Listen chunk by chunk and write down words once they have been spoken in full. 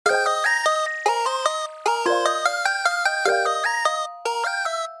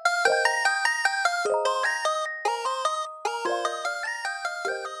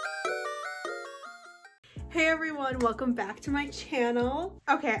welcome back to my channel.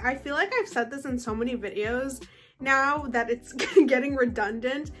 Okay, I feel like I've said this in so many videos now that it's getting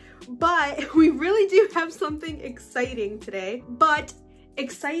redundant, but we really do have something exciting today. But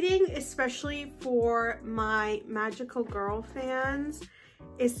exciting especially for my magical girl fans,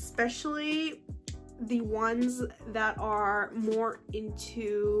 especially the ones that are more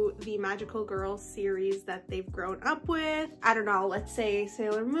into the magical girl series that they've grown up with. I don't know, let's say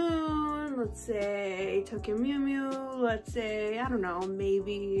Sailor Moon, let's say Tokyo Mew Mew, let's say, I don't know,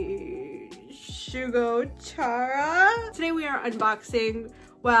 maybe Shugo Chara. Today we are unboxing,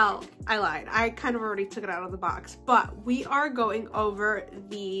 well, I lied, I kind of already took it out of the box, but we are going over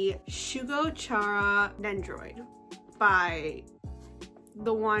the Shugo Chara Nendoroid by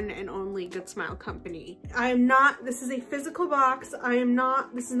the one and only Good Smile Company. This is a physical box.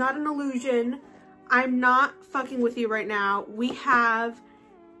 This is not an illusion. I'm not fucking with you right now. We have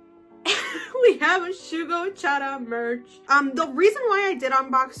we have a Shugo Chara merch. The reason why I did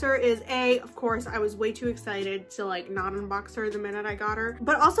unbox her is A, of course, I was way too excited to like not unbox her the minute I got her,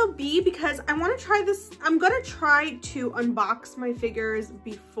 but also B, because I want to try this. I'm gonna try to unbox my figures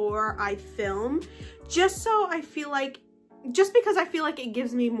before I film, just because I feel like it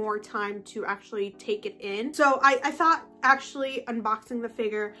gives me more time to actually take it in. So I thought actually unboxing the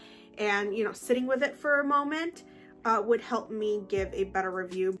figure and, you know, sitting with it for a moment would help me give a better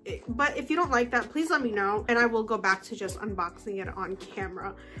review. But if you don't like that, please let me know and I will go back to just unboxing it on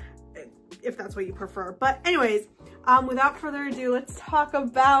camera if that's what you prefer. But anyways, without further ado, let's talk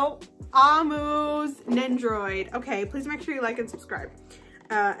about Amu's Nendoroid. Okay, please make sure you like and subscribe.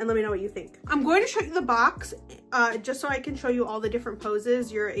 And let me know what you think. I'm going to show you the box just so I can show you all the different poses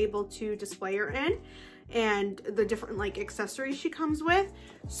you're able to display her in and the different like accessories she comes with.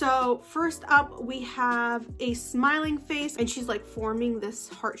 So first up, we have a smiling face and she's like forming this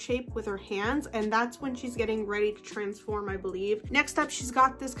heart shape with her hands, and that's when she's getting ready to transform, I believe. Next up, she's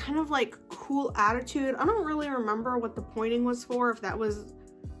got this kind of like cool attitude. I don't really remember what the pointing was for, if that was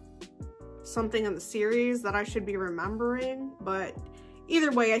something in the series that I should be remembering, but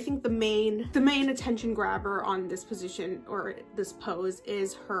either way, I think the main attention grabber on this position or this pose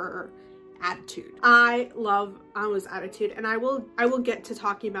is her attitude. I love Amu's attitude, and I will get to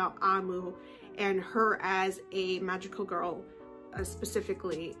talking about Amu and her as a magical girl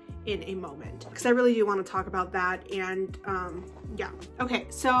specifically in a moment, because I really do want to talk about that. And yeah, okay,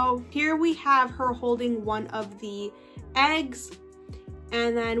 so here we have her holding one of the eggs,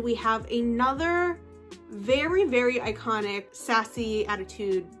 and then we have another very, very iconic sassy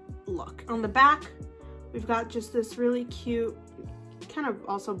attitude look. On the back, we've got just this really cute, kind of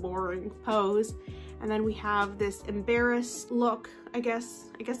also boring pose. And then we have this embarrassed look, I guess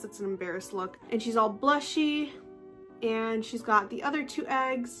it's an embarrassed look. And she's all blushy, and she's got the other two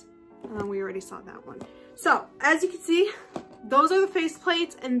eggs. We already saw that one. So as you can see, those are the face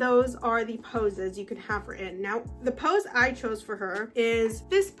plates and those are the poses you can have her in. Now, the pose I chose for her is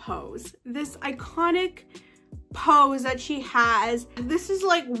this pose, this iconic pose that she has. This is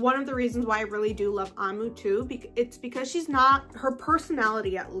like one of the reasons why I really do love Amu too. It's because she's not, her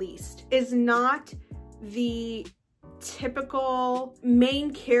personality at least, is not the typical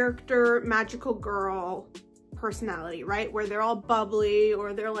main character magical girl personality, right? Where they're all bubbly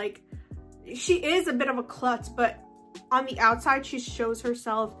or they're like, she is a bit of a klutz, but on the outside, she shows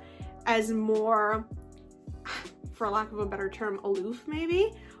herself as more, for lack of a better term, aloof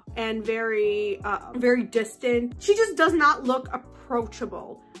maybe, and very distant. She just does not look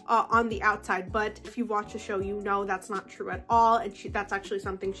approachable on the outside, but if you watch the show, you know that's not true at all, and that's actually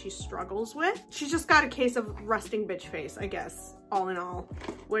something she struggles with. She's just got a case of resting bitch face, I guess, all in all,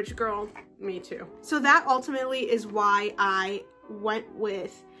 which, girl, me too. So that ultimately is why I went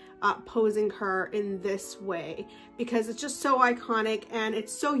with posing her in this way, because it's just so iconic and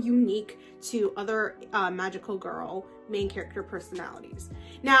it's so unique to other magical girl main character personalities.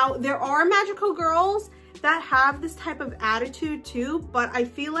 Now, there are magical girls that have this type of attitude too, but I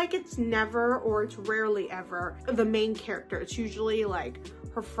feel like it's never, or it's rarely ever, the main character. It's usually like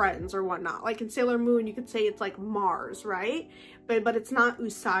her friends or whatnot. Like in Sailor Moon, you could say it's like Mars, right? But it's not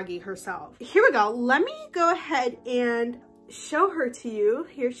Usagi herself. Here we go. Let me go ahead and show her to you.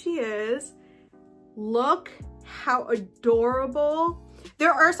 Here she is. Look how adorable.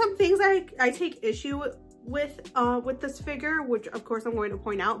 There are some things I take issue with this figure, which of course I'm going to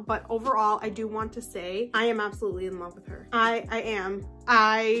point out, but overall I do want to say I am absolutely in love with her. I am.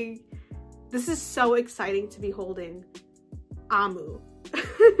 This is so exciting to be holding Amu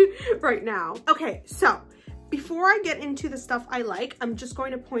right now. Okay, so before I get into the stuff I like, I'm just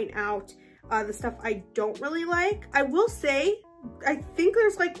going to point out the stuff I don't really like. I will say I think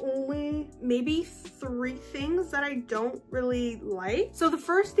there's like only maybe 3 things that I don't really like. So the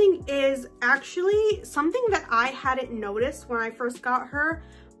first thing is actually something that I hadn't noticed when I first got her,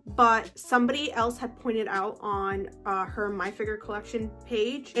 but somebody else had pointed out on her My Figure Collection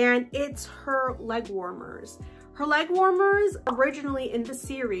page, and it's her leg warmers. Her leg warmers originally in the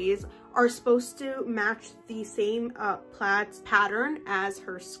series are supposed to match the same plaid pattern as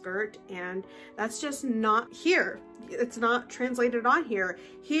her skirt, and that's just not here. It's not translated on here.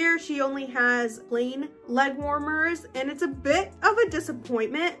 Here she only has plain leg warmers, and it's a bit of a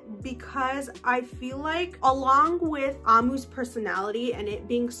disappointment because I feel like along with Amu's personality and it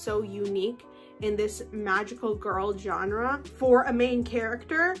being so unique in this magical girl genre for a main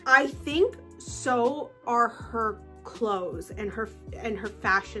character, I think so are her clothes and her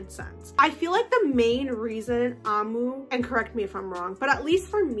fashion sense. I feel like the main reason Amu, and correct me if I'm wrong, but at least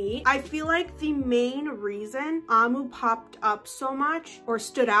for me, I feel like the main reason Amu popped up so much or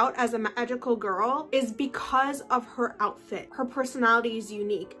stood out as a magical girl is because of her outfit. Her personality is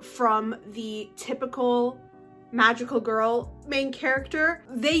unique from the typical magical girl main character.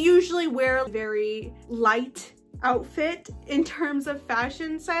 They usually wear very light outfit in terms of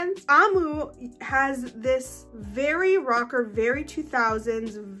fashion sense. Amu has this very rocker, very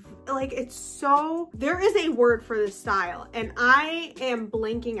 2000s, like it's so, there is a word for this style and I am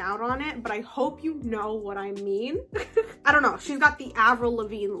blanking out on it, but I hope you know what I mean. I don't know, she's got the Avril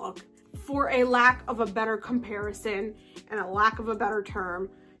Lavigne look. For a lack of a better comparison and a lack of a better term,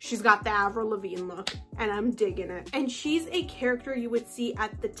 she's got the Avril Lavigne look and I'm digging it. And she's a character you would see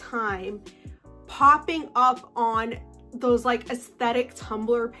at the time popping up on those like aesthetic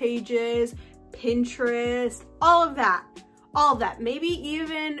Tumblr pages, Pinterest, all of that, maybe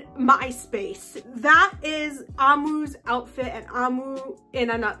even MySpace. That is Amu's outfit and Amu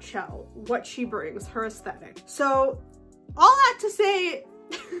in a nutshell, what she brings, her aesthetic. So all that to say,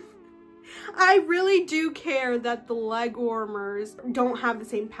 I really do care that the leg warmers don't have the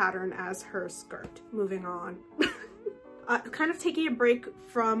same pattern as her skirt. Moving on. Kind of taking a break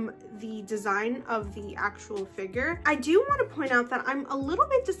from the design of the actual figure, I do want to point out that I'm a little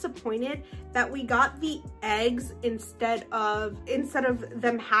bit disappointed that we got the eggs instead of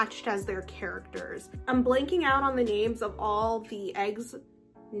them hatched as their characters. I'm blanking out on the names of all the eggs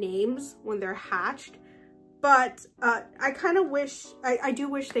names when they're hatched, but I kind of wish, I do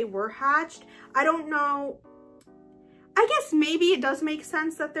wish they were hatched. I don't know. I guess maybe it does make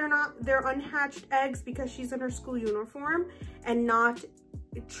sense that they're unhatched eggs because she's in her school uniform and not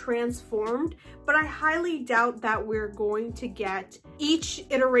transformed, but I highly doubt that we're going to get each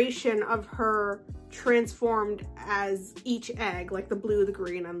iteration of her transformed as each egg, like the blue, the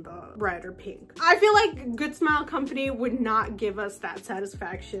green, and the red or pink. I feel like Good Smile Company would not give us that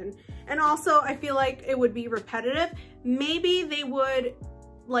satisfaction. And also I feel like it would be repetitive. Maybe they would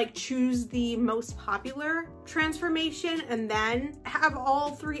like choose the most popular transformation and then have all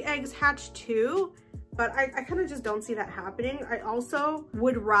 3 eggs hatched too, but I kind of just don't see that happening. I also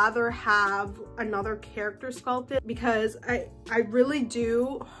would rather have another character sculpted because I really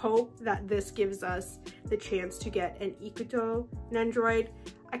do hope that this gives us the chance to get an Ikuto Nendoroid.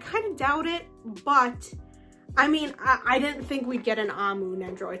 I kind of doubt it, but I mean, I didn't think we'd get an Amu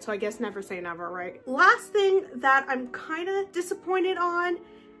Nendoroid, so I guess never say never, right? Last thing that I'm kind of disappointed on,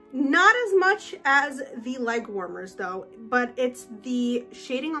 not as much as the leg warmers though, but it's the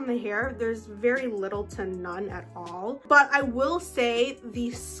shading on the hair. There's very little to none at all. But I will say the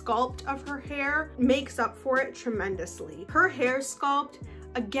sculpt of her hair makes up for it tremendously. Her hair sculpt,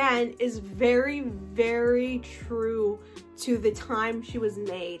 again, is very, very true to the time she was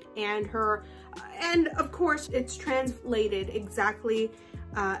made, and of course it's translated exactly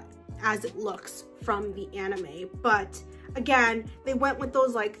as it looks from the anime, but again, they went with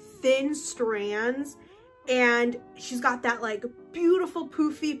those like thin strands, and she's got that like beautiful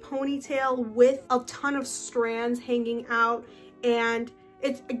poofy ponytail with a ton of strands hanging out, and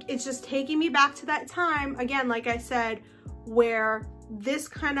it's just taking me back to that time, again, like I said, where this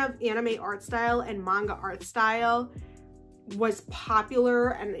kind of anime art style and manga art style was popular,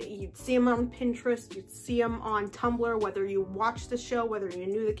 and you'd see them on Pinterest, you'd see them on Tumblr, whether you watched the show, whether you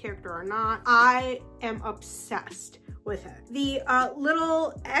knew the character or not. I am obsessed with it. The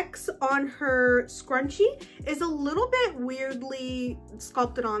little X on her scrunchie is a little bit weirdly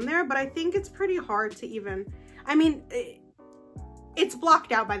sculpted on there, but I think it's pretty hard to even, I mean, it's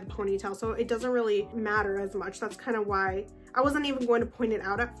blocked out by the ponytail, so it doesn't really matter as much. That's kind of why I wasn't even going to point it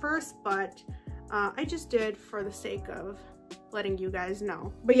out at first, but I just did for the sake of letting you guys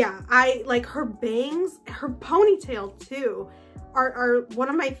know. But yeah, I like her bangs, her ponytail too, are one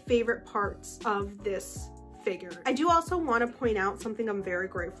of my favorite parts of this figure. I do also want to point out something I'm very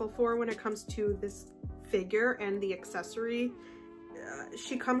grateful for when it comes to this figure and the accessory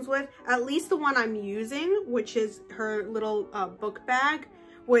she comes with. At least the one I'm using, which is her little book bag,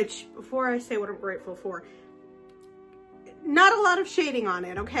 which, before I say what I'm grateful for, not a lot of shading on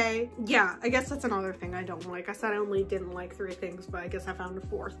it, okay? Yeah, I guess that's another thing I don't like. I said I only didn't like 3 things, but I guess I found a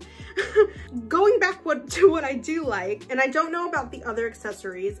 4th. Going back to what I do like, and I don't know about the other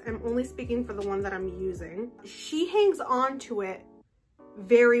accessories, I'm only speaking for the one that I'm using. She hangs on to it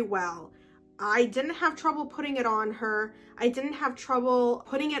very well. I didn't have trouble putting it on her. I didn't have trouble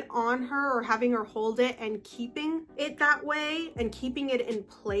putting it on her or having her hold it and keeping it that way and keeping it in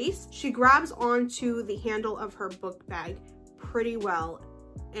place. She grabs onto the handle of her book bag pretty well,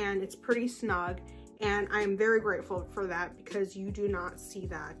 and it's pretty snug, and I am very grateful for that because you do not see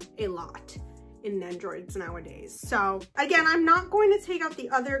that a lot in Nendoroids nowadays. So again, I'm not going to take out the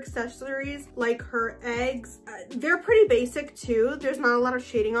other accessories like her eggs. They're pretty basic too. There's not a lot of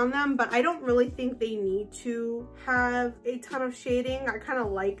shading on them, but I don't really think they need to have a ton of shading. I kind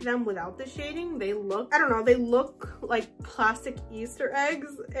of like them without the shading. They look, I don't know, they look like plastic Easter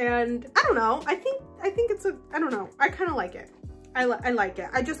eggs, and I don't know. I think it's a, I don't know. I kind of like it. I like it.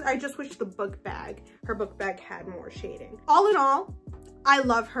 I just wish the book bag, her book bag, had more shading. All in all, I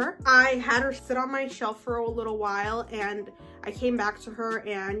love her. I had her sit on my shelf for a little while, and I came back to her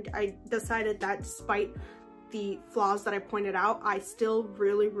and I decided that despite the flaws that I pointed out, I still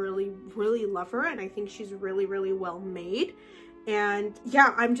really, really, really love her, and I think she's really, really well made. And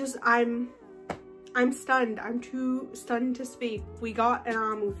yeah, I'm stunned. I'm too stunned to speak. We got an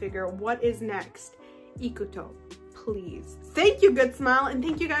Amu figure. What is next? Ikuto, please. Thank you, Good Smile, and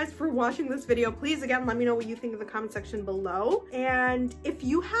thank you guys for watching this video. Please, again, let me know what you think in the comment section below. And if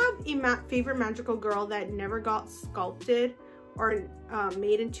you have a favorite magical girl that never got sculpted or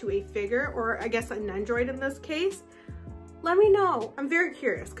made into a figure, or I guess a Nendoroid in this case, let me know. I'm very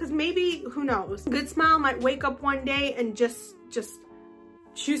curious, because maybe, who knows, Good Smile might wake up one day and just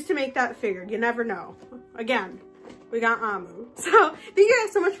choose to make that figure. You never know. Again, we got Amu. So thank you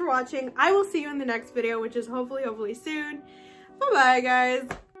guys so much for watching. I will see you in the next video, which is hopefully soon. Bye bye, guys.